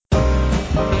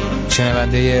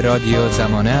شنونده رادیو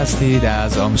زمانه هستید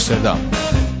از آمستردام.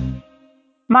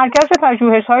 مرکز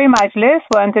پژوهش‌های مجلس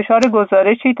با انتشار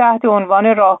گزارشی تحت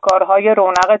عنوان راهکارهای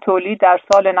رونق تولید در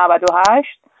سال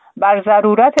 98 بر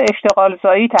ضرورت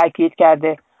اشتغالزایی تاکید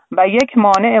کرده و یک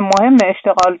مانع مهم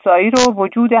اشتغالزایی رو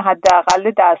وجود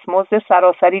حداقل دستمزد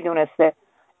سراسری دونسته.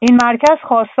 این مرکز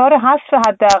خواستار حذف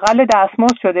حداقل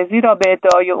دستمزد شده، زیرا به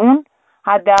ادعای اون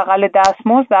حداقل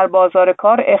دستمزد در بازار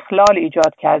کار اخلال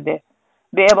ایجاد کرده.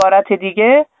 به عبارت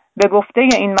دیگه، به گفته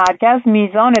این مرکز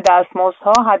میزان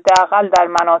دستمزدها حداقل در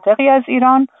مناطقی از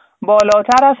ایران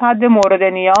بالاتر از حد مورد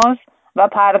نیاز و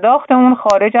پرداخت اون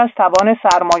خارج از توان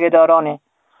سرمایه‌دارانه.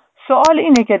 سوال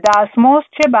اینه که دستمزد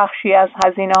چه بخشی از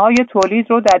هزینه‌های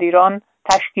تولید رو در ایران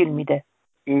تشکیل میده؟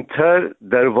 این طرح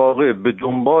در واقع به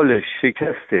دنبال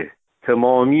شکست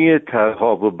تمامی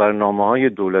طرح‌ها و برنامه‌های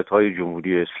دولت‌های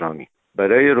جمهوری اسلامی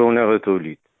برای رونق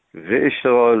تولید و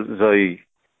اشتغالزایی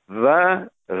و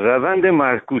روند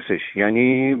معکوسش،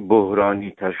 یعنی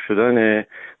بحرانی تر شدن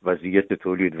وضعیت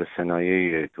تولید و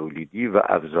صنایع تولیدی و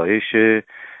افزایش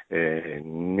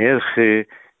نرخ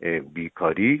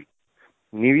بیکاری،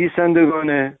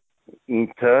 نویسندگان این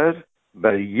طرح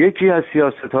بر یکی از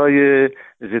سیاست‌های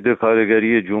ضد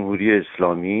کارگری جمهوری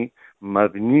اسلامی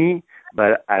مبنی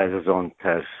بر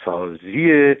ارزان‌تر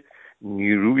سازی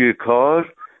نیروی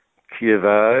کار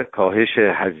و کاهش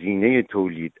هزینه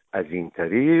تولید از این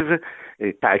طریق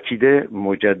تأکید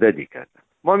مجددی کردن.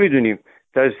 ما میدونیم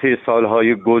در 3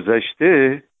 سالهای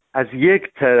گذشته از یک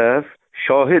طرف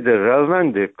شاهد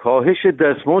روند کاهش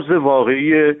دستمزد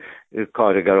واقعی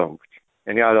کارگران بودیم،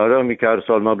 یعنی علاوه که هر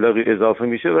سال مبلغی اضافه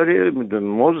میشه ولی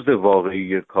مزد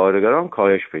واقعی کارگران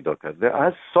کاهش پیدا کرده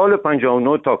از سال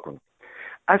 59 تا کنون.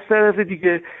 از طرف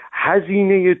دیگه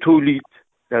هزینه تولید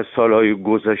در سالهای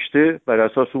گذشته بر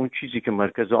اساس اون چیزی که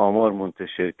مرکز آمار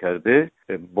منتشر کرده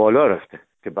بالا رفته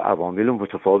که به عوامل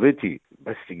متفاوتی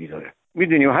بستگی داره.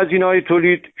 میدونیم هزینه‌های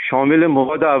تولید شامل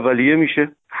مواد اولیه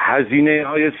میشه،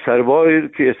 هزینه‌های سربار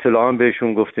که اصطلاحاً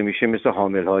بهشون گفته میشه مثل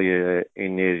حامل‌های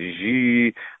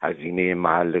انرژی، هزینه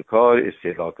محل کار،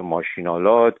 استهلاک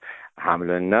ماشین‌آلات،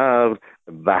 حمل نقل،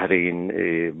 بهره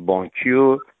بانکی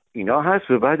و اینا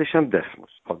هست و بعدش هم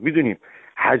دستمزد. خب میدونیم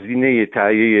هزینه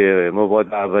تهیه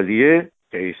مواد اولیه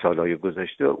که سالهای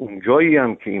گذشته اونجایی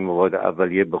هم که این مواد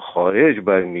اولیه به خارج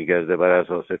برمیگرده بر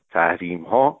اساس تحریم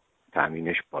ها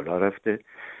تأمینش بالا رفته.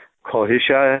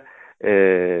 کاهش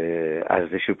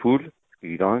ارزش پول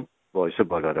ایران باعث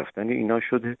بالا رفتن اینا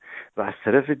شده و از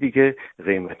طرف دیگه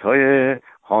قیمت های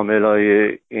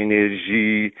حاملای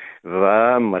انرژی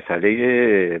و مسئله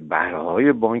بهره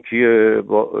های بانکی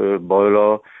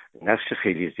بالا نقش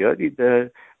خیلی زیادی در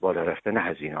بالا رفتن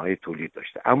هزینه های تولید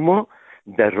داشته. اما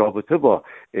در رابطه با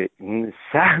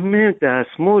سهم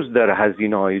دستمزد در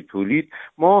هزینه های تولید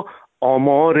ما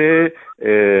آمار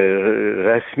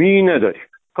رسمی نداریم.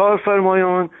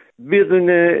 کارفرمایان بدون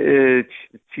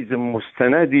چیز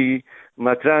مستندی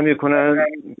مطرح میکنن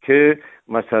که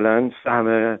مثلا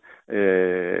سهم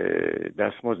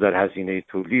دستمزد در هزینه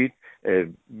تولید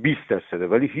 20%،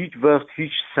 ولی هیچ وقت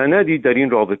هیچ سندی در این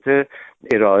رابطه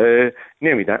ارائه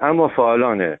نمیدن. اما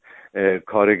فعالان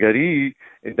کارگری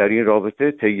در این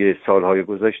رابطه طی سالهای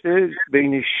گذشته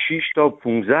بین 6 تا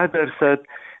 15%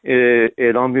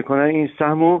 اعلام میکنن این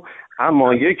سهمو.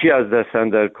 اما یکی از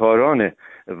دستاندرکاران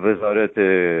وزارت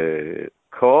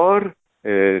کار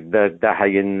در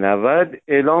دهه 90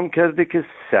 اعلام کرده که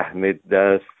سهم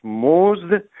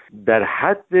دستمزد در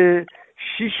حد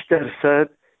 6%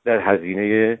 در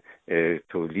هزینه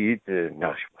تولید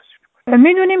نقش بازی می‌کنه.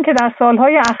 میدونیم که در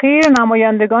سالهای اخیر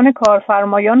نمایندگان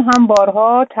کارفرمایان هم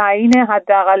بارها تعیین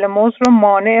حداقل مزد رو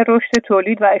مانع رشد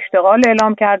تولید و اشتغال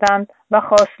اعلام کردند و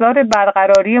خواستار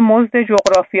برقراری مزد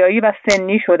جغرافیایی و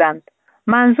سنی شدند.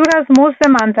 منظور از مزد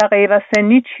منطقه‌ای و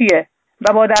سنی چیه؟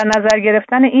 و با در نظر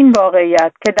گرفتن این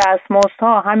واقعیت که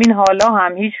دستمزدها همین حالا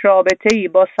هم هیچ رابطه‌ای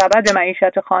با سبد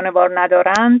معیشت خانوار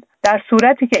ندارند، در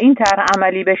صورتی که این طرح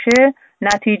عملی بشه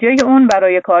نتیجه اون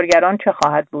برای کارگران چه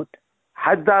خواهد بود؟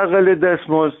 حداقل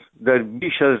دستمزد در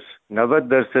بیش از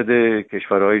 90%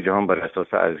 کشورهای جهان بر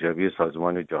اساس ارزیابی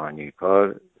سازمان جهانی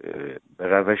کار به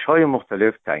روش‌های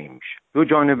مختلف تعیین میشه. 2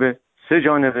 جانبه، 3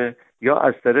 جانبه یا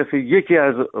از طرف یکی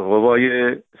از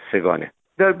قوای سگانه.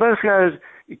 در برخی از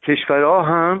کشورها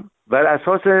هم بر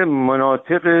اساس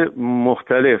مناطق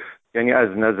مختلف، یعنی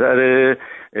از نظر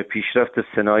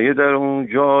پیشرفت صنایع در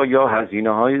اونجا یا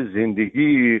هزینه‌های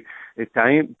زندگی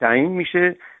تعیین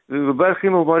میشه. برخی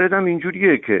موارد هم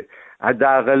اینجوریه که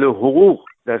حداقل حقوق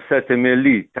در سطح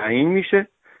ملی تعیین میشه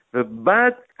و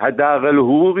بعد حداقل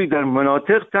حقوقی در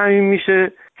مناطق تعیین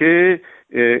میشه که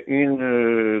این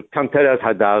کمتر از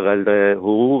حداقل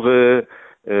حقوق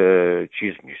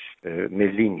چیز نیست،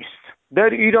 ملی نیست. در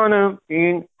ایران هم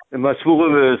این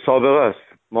مسبوق به سابقه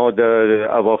است. ما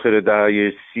در اواخر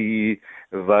دهه 30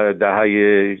 و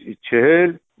دهه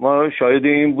 40 ما شاهد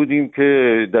این بودیم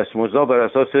که دستمزدها بر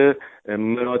اساس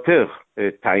مناطق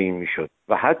تعیین میشد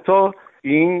و حتی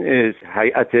این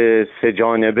هیئت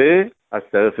سه‌جانبه از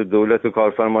طرف دولت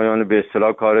کارفرمایان به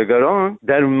اصطلاح کارگران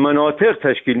در مناطق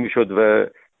تشکیل میشد و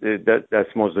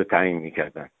دستمزد تعیین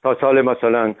میکردن. تا سال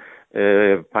مثلا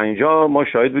 50 ما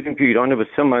شاهد بودیم که ایران به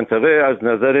 3 منطقه از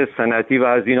نظر صنعتی و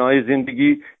هزینه‌های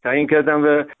زندگی تعیین کردن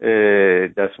و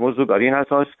دستمزد رو بر این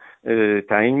اساس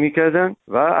تعیین میکردن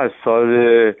و از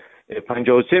سال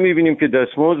 53 میبینیم که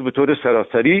دستمزد به طور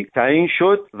سراسری تعیین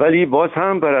شد، ولی باز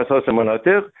هم بر اساس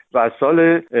مناطق و از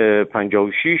سال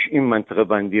 56 این منطقه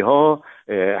بندی ها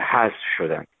حذف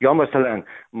شدن. یا مثلا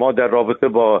ما در رابطه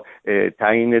با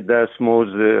تعیین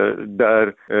دستمزد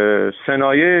در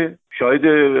صنایع شاهد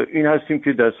این هستیم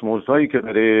که دستمزدهایی که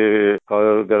برای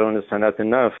کارگران صنعت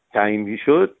نفت تعیین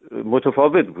میشد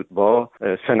متفاوت بود با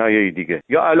صنایع دیگه.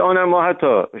 یا الان ما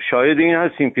حتی شاهد این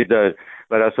هستیم که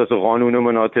بر اساس قانون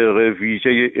مناطق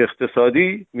ویژه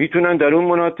اقتصادی میتونن در اون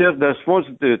مناطق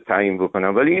دستمزد تعیین بکنن،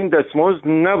 ولی این دستمزد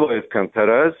نباید کمتر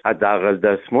از حداقل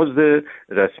دستمزد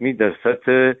رسمی در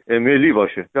سطح ملی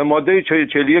باشه. در ماده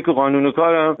 41 قانون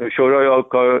کار هم شورای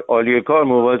عالی کار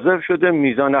موظف شده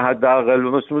میزان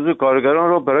حداقل دستمزد کارگران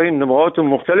رو برای نقاط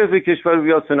مختلف کشور و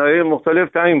یا صنایع مختلف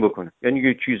تعیین بکنه. یعنی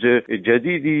یه چیز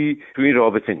جدیدی تو این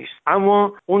رابطه نیست.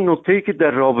 اما اون نکته‌ای که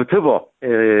در رابطه با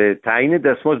تعیین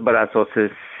دستمزد بر اساس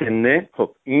سنه، خب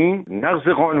این نقض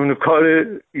قانون کار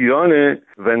ایرانه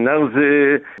و نقض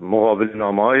مقابله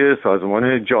نامه‌های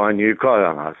سازمان جهانی کار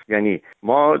هم هست. یعنی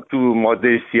ما تو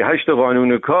ماده 38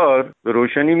 قانون کار به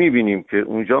روشنی می‌بینیم که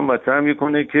اونجا مطرح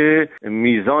می‌کنه که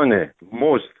میزان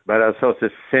مزد بر اساس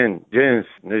سن، جنس،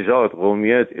 نژاد،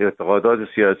 قومیت، اعتقادات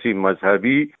سیاسی،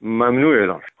 مذهبی ممنوع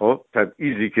اعلام شد. خب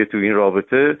تبعیضی که تو این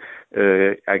رابطه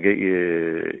اگه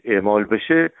اعمال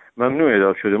بشه ممنوع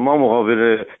اعلام شده. ما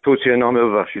مقابل توصیه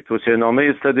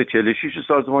نامه 146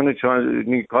 سازمان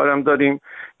جهانی کار هم داریم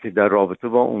که در رابطه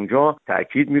با اونجا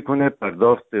تأکید میکنه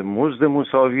پرداخت مزد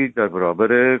مساوی در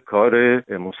برابر کار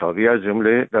مساوی از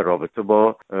جمله در رابطه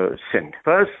با سن.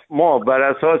 پس ما بر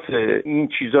اساس این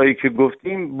چیزایی که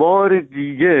گفتیم بار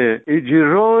دیگه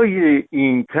اجرای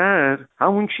این طرح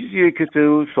همون چیزیه که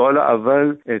تو سوال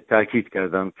اول تأکید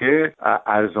کردم که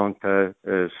ارزان‌تر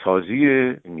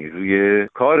سازی نیروی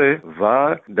کاره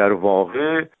و در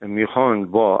واقع میخوان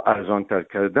با ارزان‌تر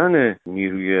کردن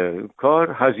نیروی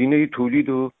کار هزینه تولید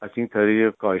رو از این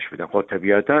طریق کاهش بدن. خب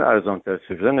طبیعتا ارزان‌تر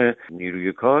کردن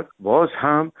نیروی کار باز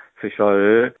هم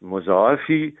فشار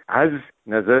مضاعفی از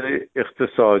نظر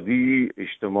اقتصادی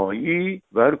اجتماعی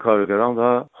بر کارگران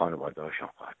و خانواده‌هاشون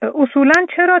خواهد. اصولاً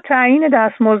چرا تعیین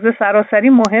دستمزد سراسری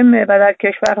مهمه و در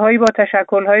کشورهایی با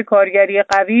تشکل‌های کارگری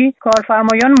قوی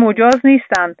کارفرمایان مجاز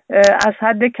نیستند از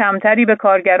حد کمتری به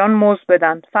کارگران مزد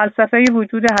بدن؟ فلسفه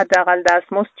وجود حداقل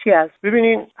دستمزد چی است؟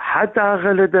 ببینین،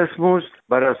 حداقل دستمزد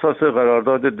بر اساس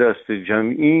قرارداد دست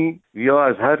جمعی یا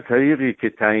از هر طریقی که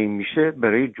تعیین میشه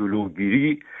برای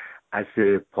جلوگیری از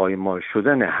پایمال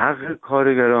شدن حق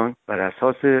کارگران بر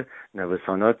اساس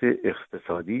نوسانات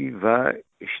اقتصادی و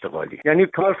اشتغالی. یعنی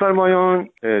کارفرمایان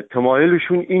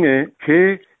تمایلشون اینه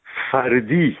که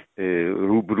فردی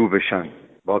روبرو بشن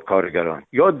با کارگران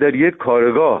یا در یک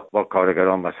کارگاه با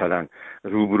کارگران مثلا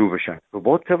روبرو بشن و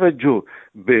با توجه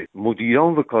به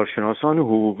مدیران و کارشناسان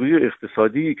حقوقی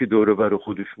اقتصادی که دور بر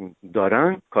خودشون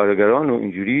دارن کارگران رو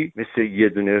اینجوری مثل یه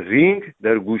دونه رینگ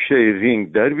در گوشه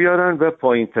رینگ در بیارن و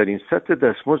پایین ترین سطح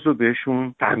دستمزد رو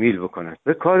بهشون تحمیل بکنن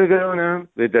و کارگران هم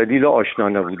به دلیل آشنا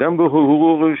نبودن به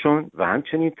حقوقشون و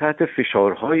همچنین تحت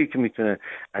فشارهایی که میتونه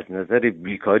از نظر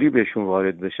بیکاری بهشون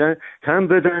وارد بشن تن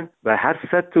بدن و هر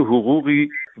سطح حقوقی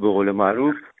به قول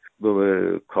معروف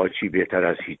به کاچی بهتر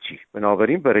از هیچی.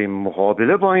 بنابراین برای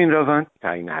مقابله با این روند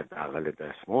تعیین حداقل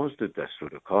دستمزد دستور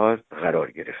کار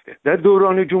قرار گرفته. در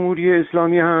دوران جمهوری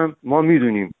اسلامی هم ما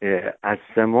میدونیم از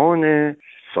زمان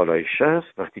سالهای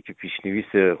 60 وقتی که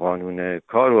پیشنویس قانون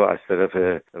کار و از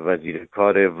طرف وزیر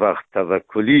کار وقت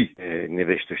توکلی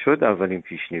نوشته شد، اولین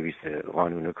پیشنویس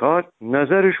قانون کار،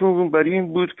 نظرشون بر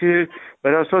این بود که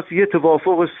بر اساس یه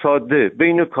توافق ساده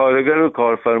بین کارگر و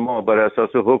کارفرما بر اساس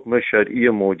حکم شرعی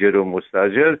موجر و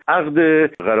مستاجر عقد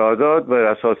قرارداد بر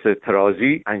اساس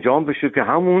ترازی انجام بشه که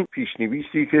همون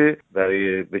پیشنویسی که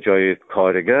برای به جای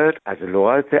کارگر از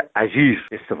لغت اجیر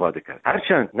استفاده کرد.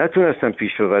 هرچند نتونستن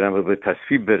پیش ببرن و به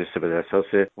تصویب برسه بر اساس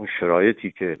اون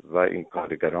شرایطی که و این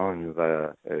کارگران و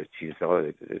چیزها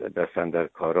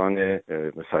دستاندرکاران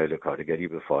مسائل کارگری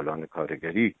به فعالان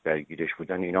کارگری درگیرش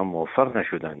بودن، اینا موفق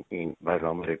نشدن این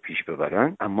برنامه رو پیش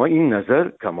ببرن. اما این نظر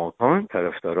کماکان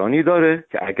طرفدارانی داره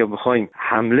که اگه بخوایم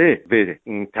حمله به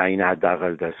این تعیین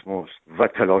حداقل دستمزد و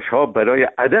تلاش‌ها برای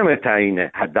عدم تعیین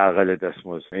حداقل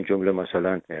دستمزد، این جمله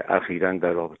مثلا اخیراً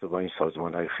در رابطه با این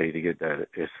سازمان‌های خیریه در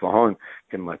اصفهان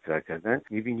که مطرح کردن،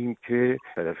 می‌بینیم که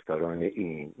طرفداران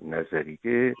این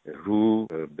نظریه رو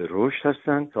به رشد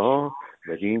هستن تا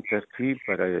و این ترتیب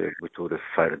برای به طور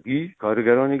فردی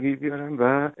کارگران گیر بیارن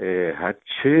و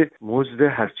هرچه مزد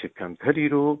هرچه کمتری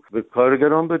رو به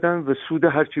کارگران بدن و سود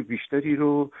هرچه بیشتری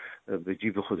رو به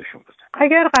جیب خودشون بدن.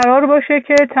 اگر قرار باشه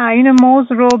که تعیین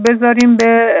مزد رو بذاریم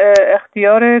به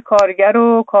اختیار کارگر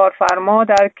و کارفرما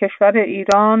در کشور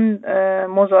ایران،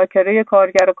 مذاکره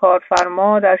کارگر و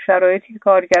کارفرما در شرایطی که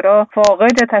کارگرها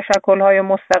فاقد تشکل‌های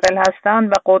مستقل هستند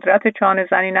و قدرت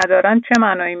چانه‌زنی ندارن، چه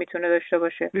معنایی میتونه داشته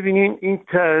باشه؟ ببینین این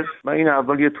تز، من این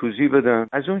اول یه توضیح بدم،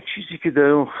 از اون چیزی که در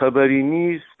اون خبری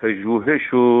نیست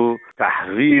پژوهش و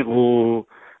تحقیق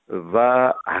و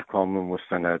احکام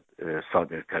مستند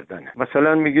صادر کردن.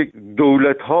 مثلا میگه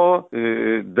دولت ها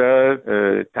در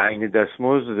تعیین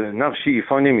دستمزد نقشی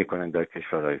ایفا نمیکنن در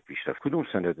کشورهای پیشرفته. کدوم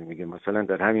سند میگه؟ مثلا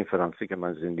در همین فرانسه که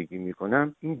من زندگی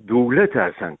میکنم، این دولت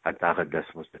اصلا حداقل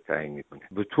دستمزد تعیین میکنه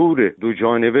به طور دو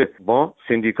جانبه با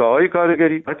سندیکاهای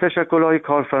کارگری و تشکلهای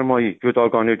کارفرمایی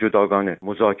جداگانه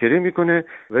مذاکره میکنه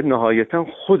و نهایتا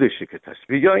خودش که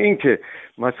تصمیم. یا این که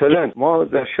مثلا ما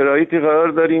در شرایطی قرار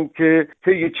داریم که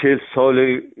طی 40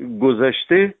 سال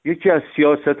گذشته یکی از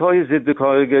سیاست‌های ضد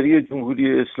کارگری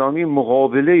جمهوری اسلامی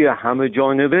مقابله همه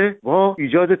جانبه با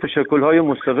ایجاد تشکل‌های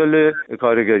مستقل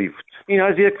کارگری بود. این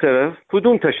از یک طرف.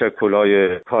 کدوم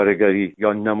تشکل‌های کارگری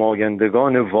یا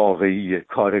نمایندگان واقعی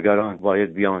کارگران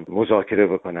باید بیان مذاکره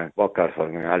بکنن با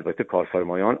کارفرمایان؟ البته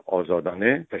کارفرمایان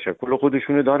آزادانه تشکل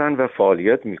خودشونو دارن و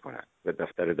فعالیت میکنن و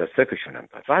دفتر دستکشون هم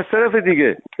دارن. و از طرف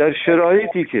دیگه در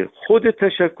شرایطی که خود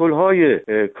تشکل‌های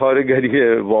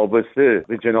کارگری وابسته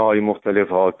به جناح‌های مختلف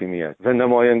حاکمیت و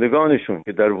نمایندگانشون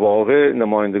که در واقع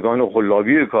نمایندگان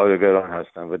قلابی کارگران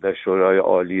هستن و در شورای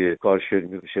عالی کار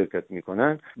شرکت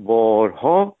میکنن،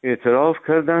 بارها اعتراف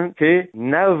کردن که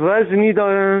نه وزنی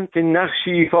دارن که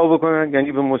نقشی ایفا بکنن،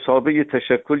 یعنی به مثابه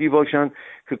تشکلی باشن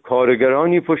که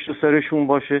کارگرانی پشت سرشون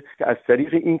باشه که از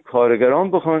طریق این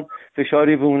کارگران بخوان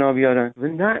فشاری به اونا بیارن، و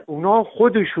نه اونا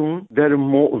خودشون در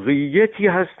موقعیتی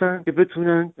هستن که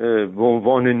بتونن به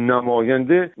عنوان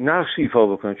نماینده نقش ایفا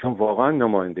بکنن، چون واقعا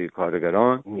نماینده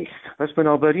کارگران نیست. پس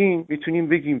بنابراین میتونیم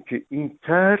بگیم که این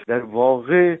طرح در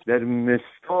واقع در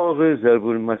مصداق ضرب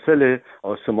المثل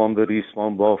آسمان به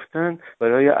ریسمان بافتن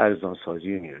برای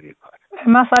ارزانسازی نیروی کار.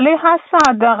 مسئله حذف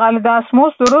حداقل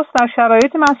دستمزد درست در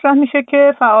شرایطی مطرح میشه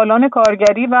که فعالان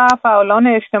کارگری و فعالان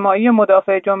اجتماعی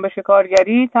مدافع جنبش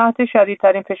کارگری تحت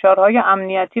شدیدترین فشارهای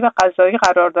امنیتی و قضایی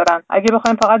قرار دارند. اگه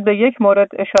بخوایم فقط به یک مورد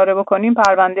اشاره بکنیم،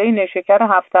 پرونده نیشکر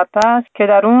هفت‌تپه است که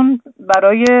در اون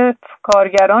برای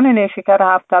کارگران نیشکر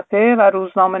هفت‌تپه و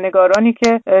روزنامه‌نگارانی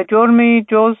که جرمی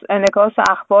جز انعکاس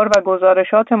اخبار و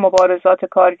گزارشات مبارزات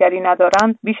کارگری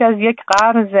ندارند بیش از 1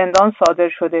 قرن زندان صادر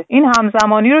شده. این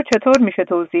همزمانی رو چطور میشه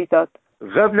توضیح داد؟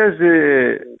 قبل از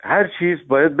هر چیز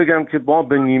باید بگم که ما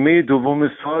به نیمه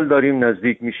دوم سال داریم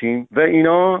نزدیک میشیم و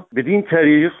اینا بدین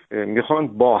طریق میخوان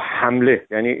با حمله،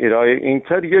 یعنی ارائه این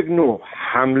طرح یک نوع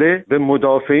حمله به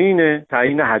مدافعین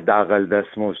تعیین حداقل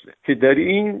دستمزد که در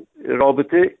این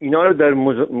رابطه اینا رو در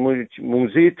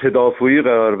موضع تدافعی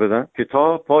قرار بدن که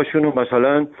تا پاشونو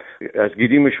مثلا از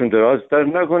گیریمشون دراز در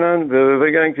نکنن و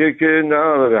بگن که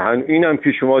نه اینم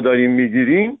که شما دارین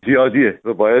میگیرین زیادیه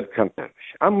و باید کمتر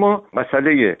بشه. اما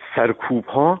مسئله سرکوب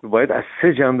ها باید از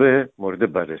 3 جنبه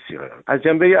مورد بررسی قرار بگیره. از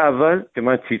جنبه اول که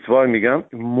من تیتوار میگم،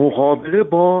 مقابله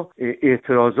با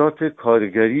اعتراضات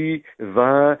کارگری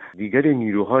و دیگر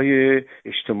نیروهای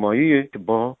اجتماعی که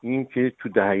با این که تو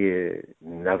دهه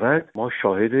 90 ما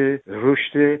شاهد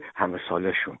رشد همه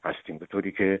سالشون هستیم، به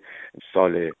طوری که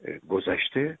سال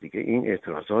گذشته دیگه این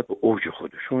اعتراضات به اوج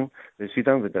خودشون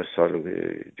رسیدن و در سال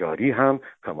جاری هم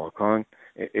کماکان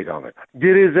ادامه داد.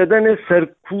 گره زدن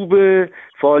سرکوب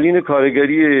فعالین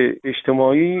کارگری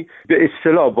اجتماعی به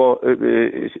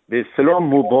اصطلاح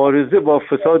مبارزه با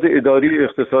فساد اداری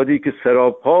اقتصادی که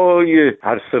سراپای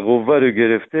عرصه قوه رو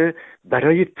گرفته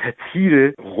برای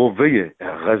تطهیر قوه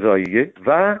قضاییه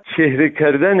و چهره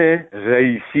کردن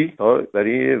رئیسی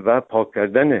و پاک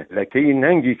کردن لکه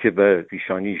ننگی که به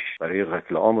پیشانیش برای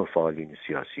قتل عام فعالین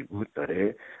سیاسی بود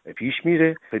داره پیش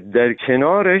میره و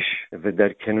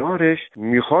در کنارش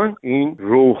میخوان این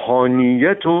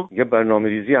روحانیتو، یه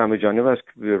برنامه‌ریزی همه جانبه است،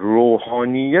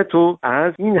 روحانیتو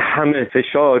از این همه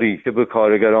فشاری که به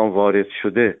کارگران وارد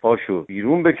شده پاشو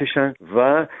بیرون بکشن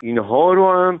و اینها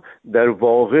رو هم در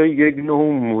واقع یک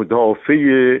نوع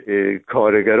مدافع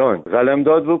کارگران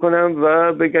قلمداد بکنن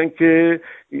و بگن که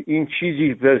این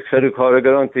چیزی در سر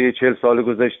کارگران طی 40 سال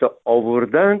گذشته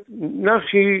آوردن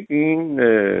نقشی این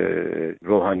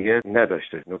روحانیت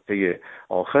نداشته. نکته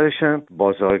آخرش هم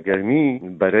بازارگرمی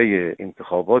برای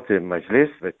انتخابات مجلس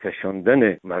و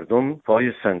کشاندن مردم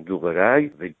پای صندوق رای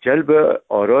و جلب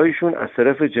آرایشون از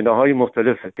طرف جناح‌های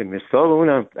مختلفه که مثال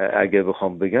اونم اگه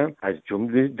بخوام بگم از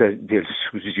جمله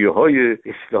دلسوزی‌های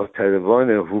اصلاح طلبان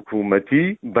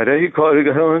حکومتی برای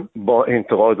کارگران با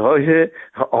انتقادهای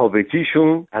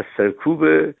آبکیشون از سرکوب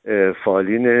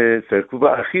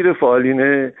اخیر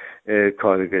فعالین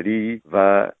کارگری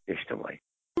و اجتماعی.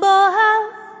 با هم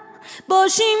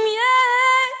باشیم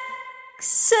یک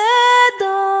صدا،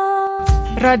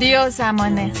 رادیو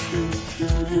زمانه،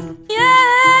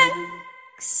 یک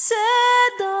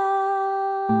صدا.